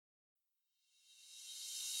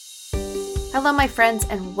Hello, my friends,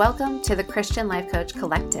 and welcome to the Christian Life Coach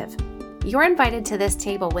Collective. You're invited to this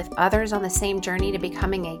table with others on the same journey to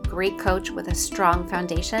becoming a great coach with a strong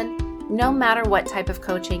foundation, no matter what type of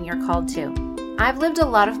coaching you're called to. I've lived a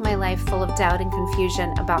lot of my life full of doubt and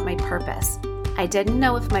confusion about my purpose. I didn't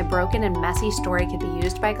know if my broken and messy story could be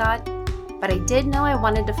used by God, but I did know I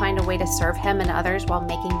wanted to find a way to serve Him and others while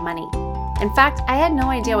making money. In fact, I had no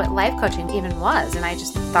idea what life coaching even was, and I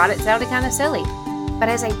just thought it sounded kind of silly. But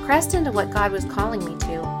as I pressed into what God was calling me to,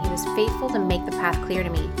 He was faithful to make the path clear to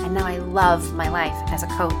me, and now I love my life as a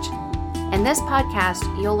coach. In this podcast,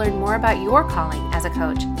 you'll learn more about your calling as a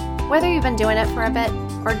coach, whether you've been doing it for a bit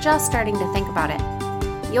or just starting to think about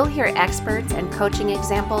it. You'll hear experts and coaching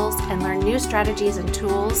examples and learn new strategies and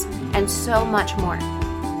tools, and so much more.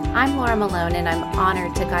 I'm Laura Malone, and I'm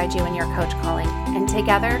honored to guide you in your coach calling, and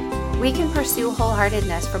together, we can pursue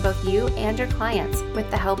wholeheartedness for both you and your clients with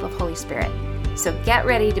the help of Holy Spirit. So get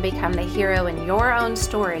ready to become the hero in your own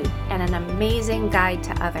story and an amazing guide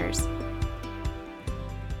to others.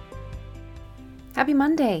 Happy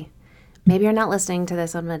Monday. Maybe you're not listening to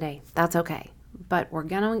this on Monday. That's okay. But we're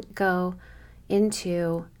going to go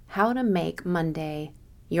into how to make Monday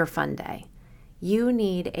your fun day. You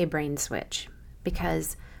need a brain switch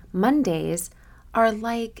because Mondays are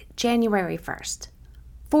like January 1st,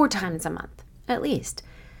 4 times a month, at least.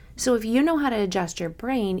 So if you know how to adjust your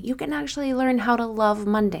brain, you can actually learn how to love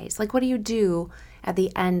Mondays. Like, what do you do at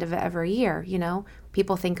the end of every year? You know,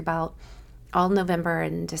 people think about all November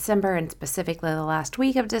and December, and specifically the last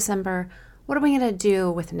week of December. What are we going to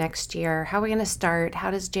do with next year? How are we going to start?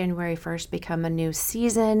 How does January 1st become a new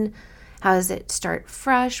season? How does it start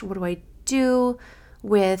fresh? What do I do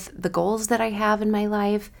with the goals that I have in my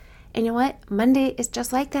life? And you know what? Monday is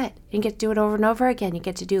just like that. You get to do it over and over again. You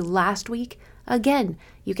get to do last week again.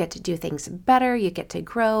 You get to do things better. You get to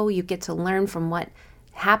grow. You get to learn from what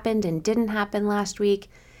happened and didn't happen last week.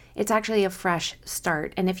 It's actually a fresh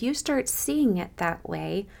start. And if you start seeing it that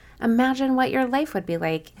way, imagine what your life would be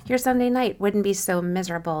like. Your Sunday night wouldn't be so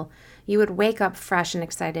miserable. You would wake up fresh and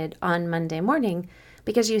excited on Monday morning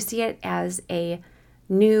because you see it as a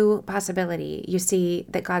new possibility. You see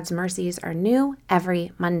that God's mercies are new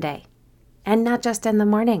every Monday, and not just in the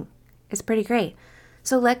morning. It's pretty great.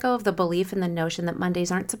 So let go of the belief and the notion that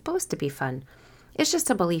Mondays aren't supposed to be fun. It's just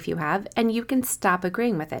a belief you have, and you can stop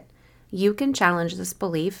agreeing with it. You can challenge this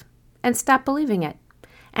belief and stop believing it.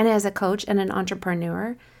 And as a coach and an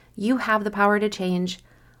entrepreneur, you have the power to change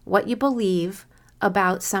what you believe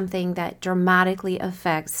about something that dramatically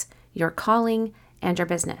affects your calling and your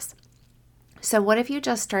business. So what if you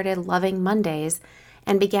just started loving Mondays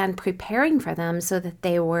and began preparing for them so that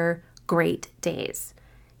they were great days?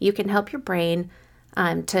 You can help your brain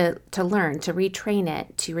to learn, to retrain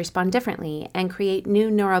it, to respond differently, and create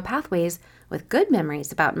new neural pathways with good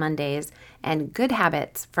memories about Mondays and good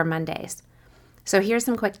habits for Mondays. So here's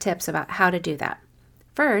some quick tips about how to do that.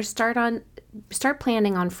 First, start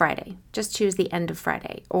planning on Friday. Just choose the end of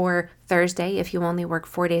Friday, or Thursday if you only work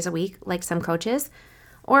 4 days a week, like some coaches,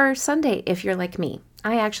 or Sunday if you're like me.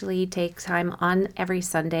 I actually take time on every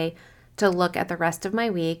Sunday to look at the rest of my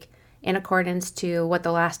week in accordance to what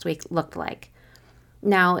the last week looked like.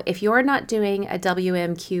 Now, if you're not doing a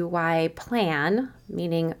WMQY plan,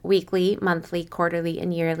 meaning weekly, monthly, quarterly,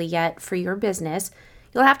 and yearly yet for your business,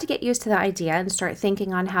 you'll have to get used to the idea and start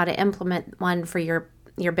thinking on how to implement one for your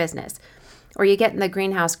business. Or you get in the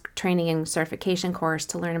Greenhouse Training and Certification course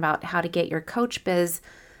to learn about how to get your coach biz,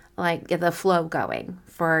 like the flow going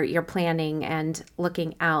for your planning and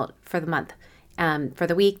looking out for the month, for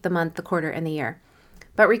the week, the month, the quarter, and the year.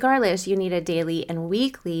 But regardless, you need a daily and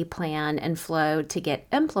weekly plan and flow to get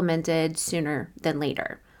implemented sooner than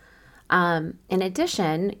later. In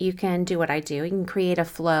addition, you can do what I do. You can create a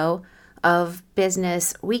flow of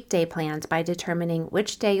business weekday plans by determining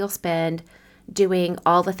which day you'll spend doing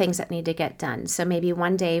all the things that need to get done. So maybe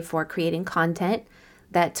one day for creating content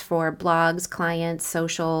that's for blogs, clients,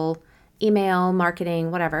 social, email,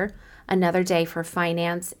 marketing, whatever. Another day for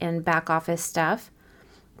finance and back office stuff.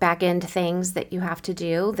 Back end things that you have to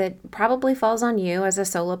do that probably falls on you as a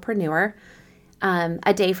solopreneur.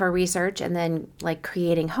 A day for research, and then like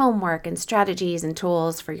creating homework and strategies and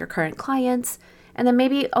tools for your current clients. And then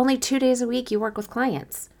maybe only 2 days a week you work with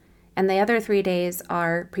clients. And the other 3 days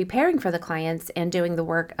are preparing for the clients and doing the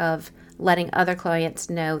work of letting other clients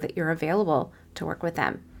know that you're available to work with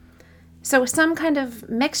them. So some kind of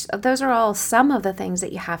mix, those are all some of the things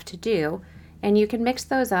that you have to do, and you can mix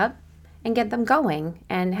those up and get them going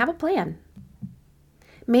and have a plan.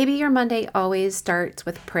 Maybe your Monday always starts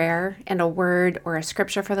with prayer and a word or a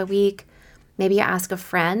scripture for the week. Maybe you ask a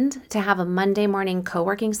friend to have a Monday morning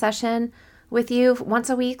co-working session with you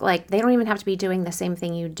once a week. Like, they don't even have to be doing the same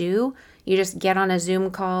thing you do. You just get on a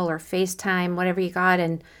Zoom call or FaceTime, whatever you got,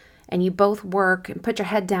 and you both work and put your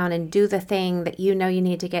head down and do the thing that you know you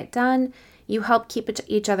need to get done. You help keep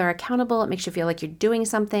each other accountable. It makes you feel like you're doing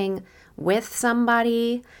something with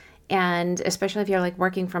somebody. And especially if you're like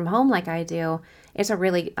working from home like I do, it's a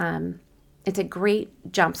really, it's a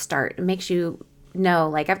great jump start. It makes you know,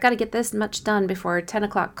 like, I've got to get this much done before a 10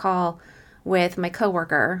 o'clock call with my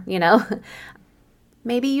coworker, you know.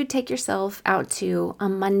 Maybe you take yourself out to a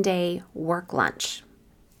Monday work lunch.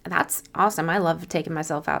 That's awesome. I love taking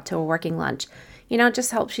myself out to a working lunch. You know, it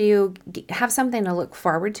just helps you have something to look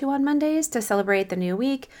forward to on Mondays to celebrate the new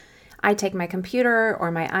week. I take my computer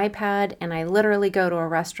or my iPad and I literally go to a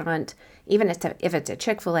restaurant, even if it's a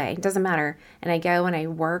Chick-fil-A, it doesn't matter. And I go and I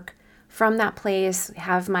work from that place,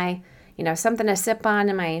 have my, you know, something to sip on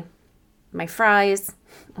and my fries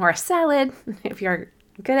or a salad, if you're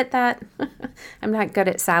good at that. I'm not good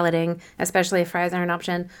at salading, especially if fries are an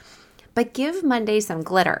option. But give Monday some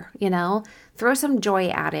glitter, you know, throw some joy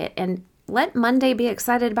at it and let Monday be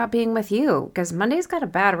excited about being with you, because Monday's got a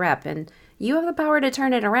bad rep and you have the power to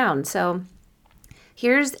turn it around. So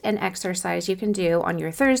here's an exercise you can do on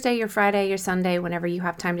your Thursday, your Friday, your Sunday, whenever you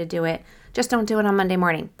have time to do it. Just don't do it on Monday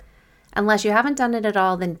morning. Unless you haven't done it at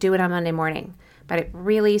all, then do it on Monday morning. But I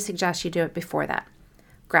really suggest you do it before that.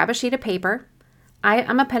 Grab a sheet of paper.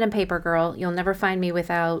 I'm a pen and paper girl. You'll never find me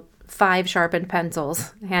without 5 sharpened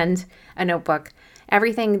pencils and a notebook.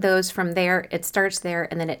 Everything goes from there. It starts there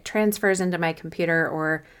and then it transfers into my computer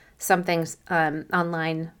or something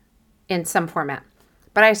online in some format.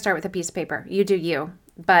 But I start with a piece of paper. You do you,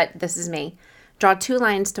 but this is me. Draw 2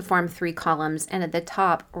 lines to form 3 columns, and at the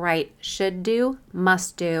top write should do,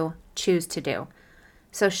 must do, choose to do.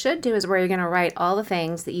 So should do is where you're going to write all the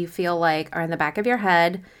things that you feel like are in the back of your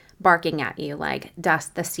head barking at you, like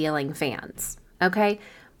dust the ceiling fans. Okay?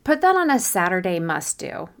 Put that on a Saturday must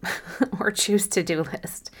do or choose to do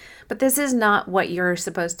list. But this is not what you're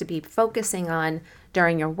supposed to be focusing on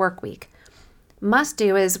during your work week. Must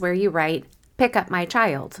do is where you write pick up my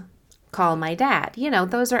child, call my dad. You know,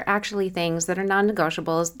 those are actually things that are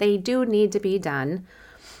non-negotiables. They do need to be done.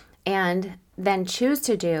 And then choose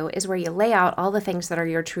to do is where you lay out all the things that are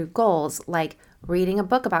your true goals, like reading a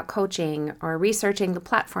book about coaching or researching the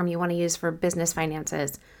platform you want to use for business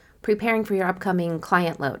finances, preparing for your upcoming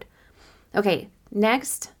client load. Okay,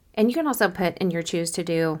 next, and you can also put in your choose to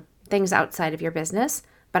do things outside of your business,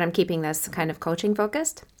 but I'm keeping this kind of coaching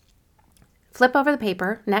focused. Flip over the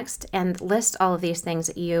paper next and list all of these things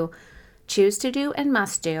that you choose to do and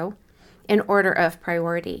must do in order of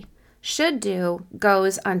priority. Should do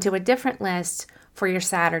goes onto a different list for your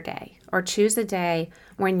Saturday, or choose a day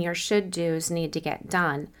when your should do's need to get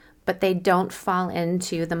done, but they don't fall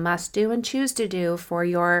into the must do and choose to do for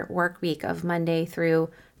your work week of Monday through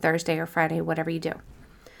Thursday or Friday, whatever you do.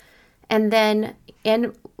 And then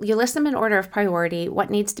you list them in order of priority, what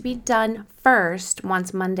needs to be done first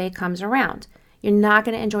once Monday comes around. You're not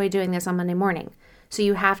going to enjoy doing this on Monday morning, so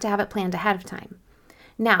you have to have it planned ahead of time.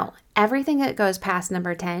 Now, everything that goes past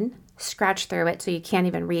number 10, scratch through it so you can't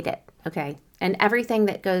even read it, okay? And everything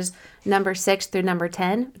that goes number 6 through number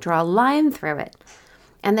 10, draw a line through it.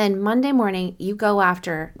 And then Monday morning, you go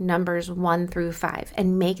after numbers 1 through 5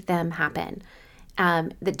 and make them happen.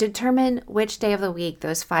 Determine which day of the week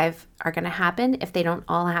those 5 are going to happen if they don't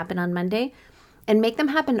all happen on Monday. And make them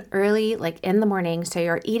happen early, like in the morning, so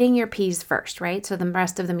you're eating your peas first, right? So the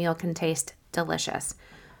rest of the meal can taste delicious.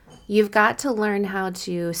 You've got to learn how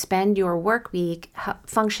to spend your work week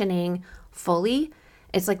functioning fully.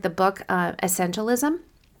 It's like the book Essentialism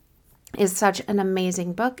is such an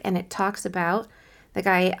amazing book, and it talks about,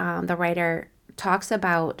 the writer talks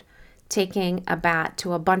about taking a bat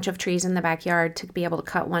to a bunch of trees in the backyard to be able to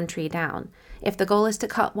cut one tree down. If the goal is to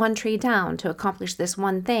cut one tree down to accomplish this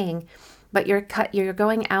one thing, but you're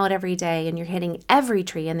going out every day and you're hitting every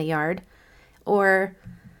tree in the yard, or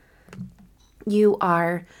you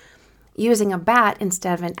are using a bat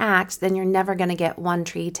instead of an axe, then you're never going to get one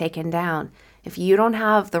tree taken down. If you don't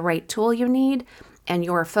have the right tool you need and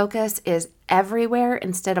your focus is everywhere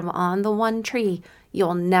instead of on the one tree,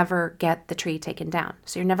 you'll never get the tree taken down.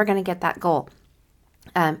 So you're never going to get that goal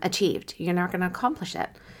achieved. You're not going to accomplish it.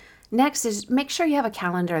 Next is make sure you have a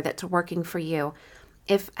calendar that's working for you.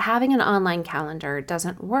 If having an online calendar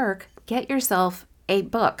doesn't work, get yourself a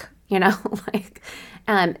book,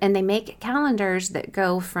 and they make calendars that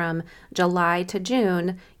go from July to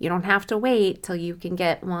June. You don't have to wait till you can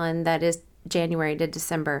get one that is January to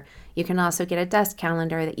December. You can also get a desk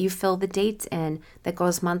calendar that you fill the dates in that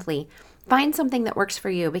goes monthly. Find something that works for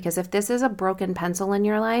you, because if this is a broken pencil in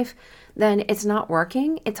your life, then it's not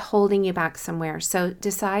working. It's holding you back somewhere. So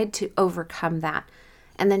decide to overcome that.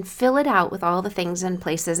 And then fill it out with all the things and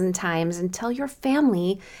places and times, and tell your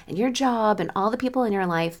family and your job and all the people in your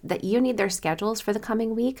life that you need their schedules for the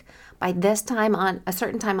coming week by this time on a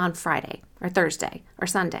certain time on Friday or Thursday or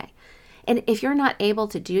Sunday. And if you're not able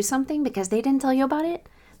to do something because they didn't tell you about it,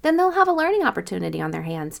 then they'll have a learning opportunity on their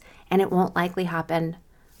hands, and it won't likely happen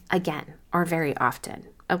again or very often.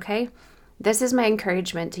 Okay? This is my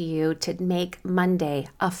encouragement to you to make Monday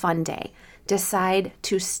a fun day. Decide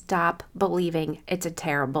to stop believing it's a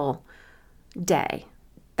terrible day.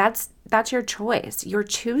 That's your choice. You're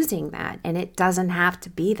choosing that, and it doesn't have to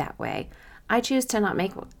be that way. I choose to not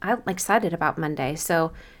make, I'm excited about Monday,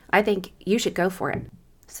 so I think you should go for it.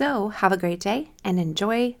 So have a great day and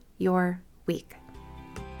enjoy your week.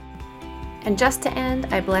 And just to end,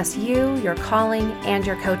 I bless you, your calling, and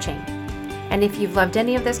your coaching. And if you've loved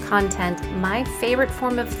any of this content, my favorite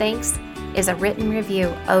form of thanks is a written review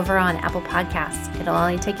over on Apple Podcasts. It'll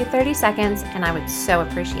only take you 30 seconds, and I would so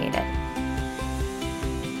appreciate it.